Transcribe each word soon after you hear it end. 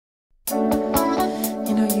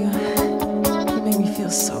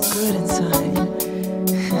feels so good inside.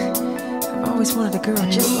 I've always wanted a girl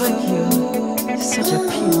just like you. Such a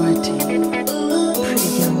purity, pretty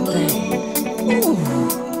young thing. Ooh.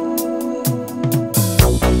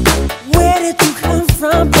 Where did you come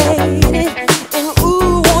from, baby? And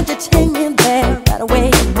ooh, won't you take me there right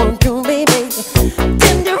away? Won't you, baby?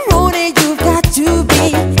 Tender roadie, you got to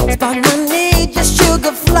be. Spot my need, just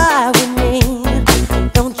sugar fly with me.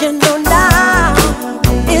 Don't you know now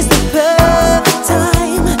is the perfect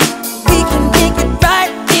time? We can make it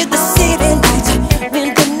right in the city lights.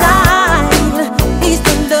 When the night is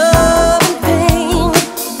the love and pain,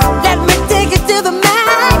 let me take it to the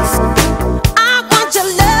max. I want to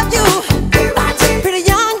love you, pretty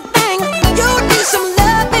young thing. You need some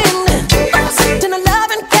loving, tender love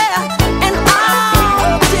and care, and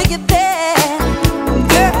I'll take it there,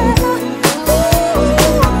 girl.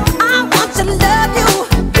 I want to love you,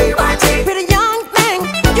 pretty young thing.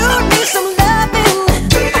 You need some loving,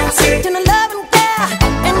 tender love and care,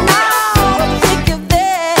 and I'll take you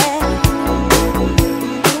there.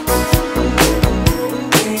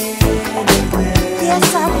 Yes,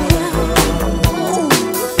 I will.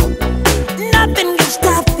 Nothing can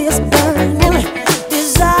stop this burning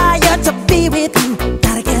desire to be with you.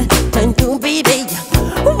 Gotta get time to baby.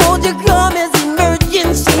 Won't you come as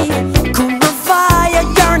emergency? Cool my fire,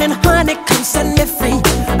 yearning, honey, come set me free.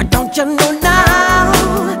 Don't you know now?